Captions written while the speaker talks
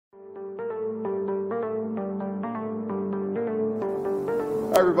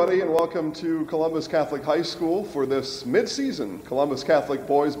everybody, and welcome to Columbus Catholic High School for this mid-season Columbus Catholic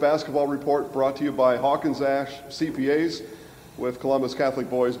Boys Basketball Report brought to you by Hawkins Ash CPAs with Columbus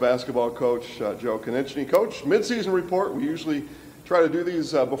Catholic Boys Basketball Coach Joe Konechny. Coach, mid-season report, we usually try to do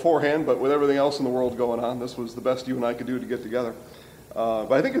these beforehand, but with everything else in the world going on, this was the best you and I could do to get together.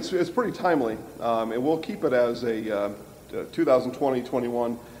 But I think it's pretty timely, and we'll keep it as a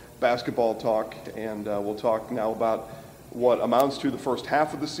 2020-21 basketball talk, and we'll talk now about what amounts to the first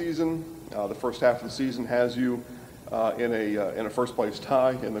half of the season. The first half of the season has you in a first place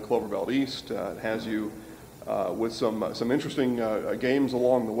tie in the Clover Belt East. It has you with some interesting games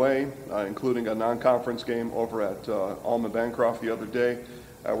along the way, including a non-conference game over at Alma Bancroft the other day,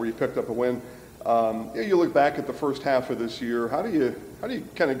 where you picked up a win. You look back at the first half of this year. How do you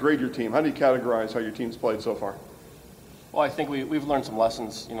kind of grade your team? How do you categorize how your team's played so far? Well, I think we've learned some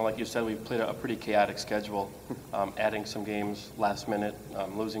lessons. You know, like you said, we've played a pretty chaotic schedule, adding some games last minute,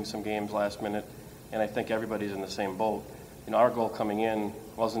 losing some games last minute, and I think everybody's in the same boat. You know, our goal coming in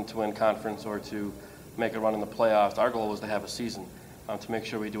wasn't to win conference or to make a run in the playoffs. Our goal was to have a season, to make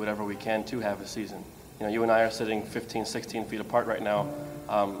sure we do whatever we can to have a season. You know, you and I are sitting 15, 16 feet apart right now,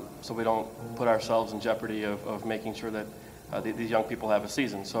 so we don't put ourselves in jeopardy of making sure that these young people have a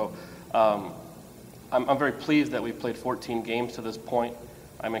season. So. I'm very pleased that we've played 14 games to this point.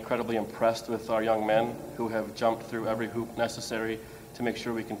 I'm incredibly impressed with our young men who have jumped through every hoop necessary to make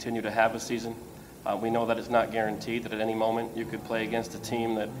sure we continue to have a season. We know that it's not guaranteed, that at any moment you could play against a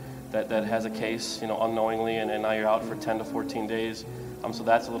team that has a case, you know, unknowingly, and now you're out for 10 to 14 days. So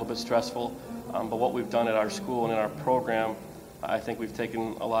that's a little bit stressful. But what we've done at our school and in our program, I think we've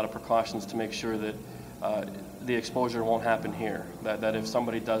taken a lot of precautions to make sure that the exposure won't happen here, that if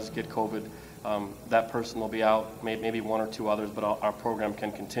somebody does get COVID, that person will be out, maybe one or two others, but our program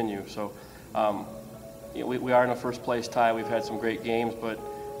can continue. So you know, we are in a first place tie. We've had some great games, but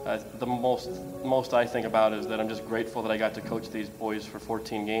the most I think about is that I'm just grateful that I got to coach these boys for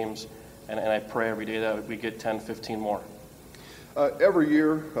 14 games, and I pray every day that we get 10, 15 more. Every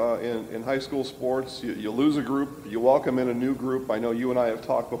year in high school sports, you lose a group, you welcome in a new group. I know you and I have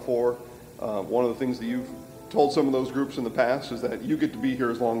talked before. One of the things that you've told some of those groups in the past is that you get to be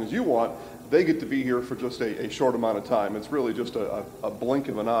here as long as you want. They get to be here for just a short amount of time. It's really just a blink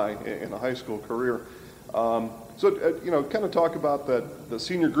of an eye in a high school career. You know, kind of talk about the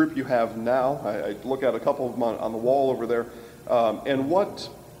senior group you have now. I look at a couple of them on the wall over there, and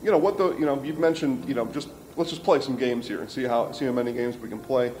you've mentioned, you know, let's just play some games here and see how many games we can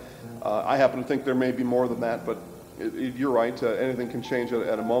play. I happen to think there may be more than that, but you're right. Anything can change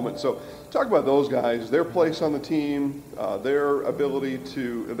at a moment. So, talk about those guys, their place on the team, their ability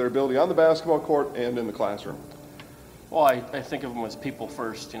on the basketball court and in the classroom. Well, I think of them as people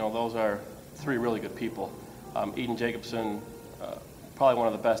first. You know, those are three really good people. Eden Jacobson, probably one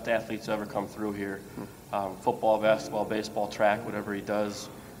of the best athletes to ever come through here. Football, basketball, baseball, track, whatever he does,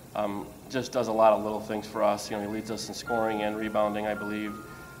 just does a lot of little things for us. You know, he leads us in scoring and rebounding, I believe.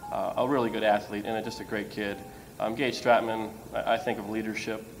 A really good athlete and just a great kid. Gage Stratman, I think of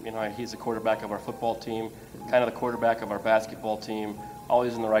leadership. You know, he's the quarterback of our football team, kind of the quarterback of our basketball team,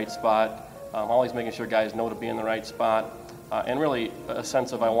 always in the right spot, always making sure guys know to be in the right spot, and really a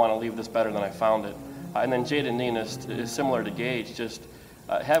sense of I want to leave this better than I found it. And then Jaden Nenist is similar to Gage, just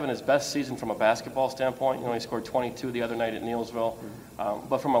having his best season from a basketball standpoint. You know, he scored 22 the other night at Neillsville,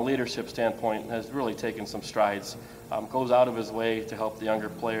 but from a leadership standpoint has really taken some strides. Goes out of his way to help the younger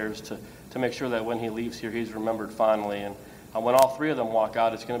players to make sure that when he leaves here, he's remembered fondly. And when all three of them walk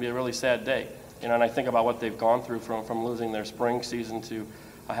out, it's going to be a really sad day. You know, and I think about what they've gone through from losing their spring season to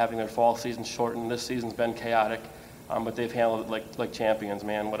having their fall season shortened. This season's been chaotic, but they've handled it like champions,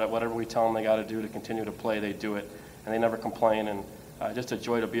 man. Whatever we tell them they got to do to continue to play, they do it. And they never complain, and just a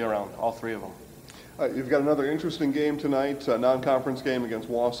joy to be around, all three of them. You've got another interesting game tonight, a non-conference game against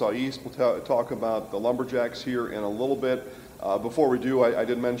Wausau East. We'll talk about the Lumberjacks here in a little bit. Before we do, I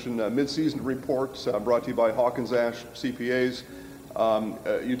did mention mid-season reports brought to you by Hawkins Ash CPAs.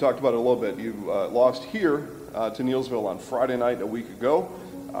 You talked about it a little bit. You lost here to Neillsville on Friday night a week ago.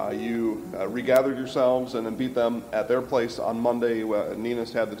 You regathered yourselves and then beat them at their place on Monday.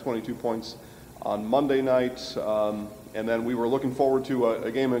 Nenist had the 22 points on Monday night. And then we were looking forward to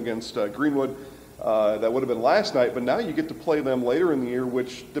a game against Greenwood that would have been last night. But now you get to play them later in the year,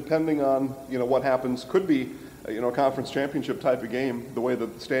 which, depending on, you know, what happens, could be a conference championship type of game, the way the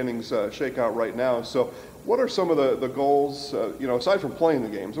standings shake out right now. So what are some of the goals, aside from playing the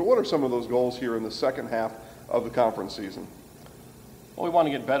games, what are some of those goals here in the second half of the conference season? Well, we want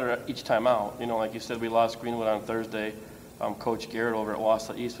to get better each time out. You know, like you said, we lost Greenwood on Thursday. Coach Garrett over at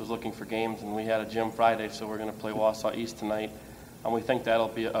Wausau East was looking for games, and we had a gym Friday, so we're going to play Wausau East tonight. We think that'll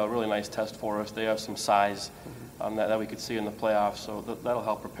be a really nice test for us. They have some size that we could see in the playoffs, so that'll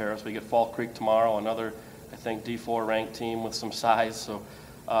help prepare us. We get Fall Creek tomorrow, another, I think, D4 ranked team with some size. So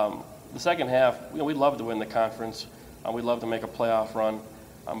the second half, we'd love to win the conference. We'd love to make a playoff run.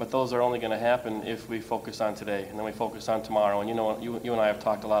 But those are only going to happen if we focus on today, and then we focus on tomorrow. And you and I have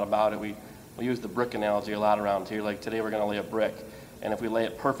talked a lot about it. We use the brick analogy a lot around here. Like today we're going to lay a brick, and if we lay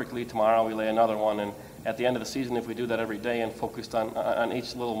it perfectly, tomorrow we lay another one. And at the end of the season, if we do that every day and focused on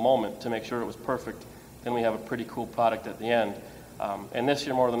each little moment to make sure it was perfect, then we have a pretty cool product at the end. And this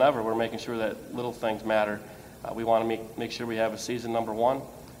year more than ever, we're making sure that little things matter. We want to make sure we have a season number one,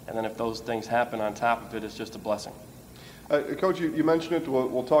 and then if those things happen on top of it, it's just a blessing. Coach, you mentioned it.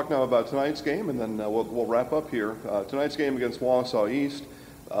 We'll talk now about tonight's game, and then we'll wrap up here. Tonight's game against Wausau East.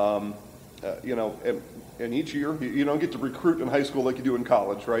 And each year you don't get to recruit in high school like you do in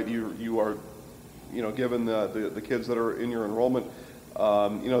college, right? You are, given the kids that are in your enrollment.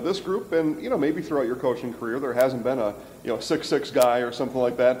 This group, and maybe throughout your coaching career, there hasn't been a 6'6" guy or something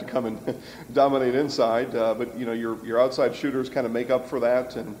like that to come and dominate inside. But your outside shooters kind of make up for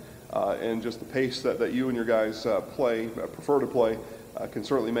that, and just the pace that you and your guys prefer to play, can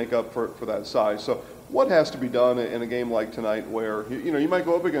certainly make up for that size. So what has to be done in a game like tonight where you might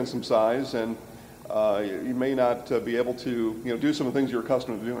go up against some size and you may not be able to do some of the things you're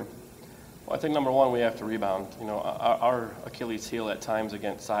accustomed to doing? Well, I think number one, we have to rebound. Our Achilles heel at times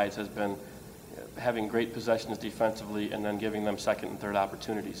against sides has been having great possessions defensively and then giving them second and third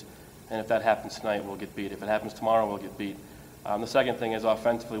opportunities. And if that happens tonight, we'll get beat. If it happens tomorrow, we'll get beat. The second thing is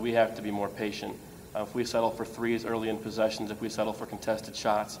offensively, we have to be more patient. If we settle for threes early in possessions, if we settle for contested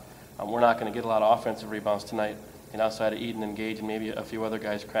shots, we're not going to get a lot of offensive rebounds tonight. And outside of Eden and Gage and maybe a few other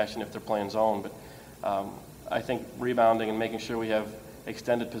guys crashing if they're playing zone. But I think rebounding and making sure we have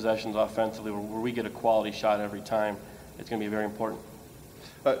extended possessions offensively where we get a quality shot every time, it's going to be very important.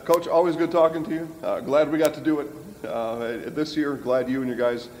 Coach, always good talking to you. Glad we got to do it this year. Glad you and your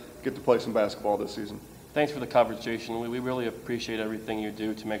guys get to play some basketball this season. Thanks for the coverage, Jason. We really appreciate everything you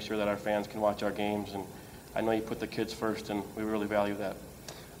do to make sure that our fans can watch our games. And I know you put the kids first, and we really value that.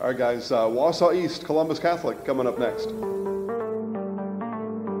 All right, guys. Wausau East, Columbus Catholic coming up next.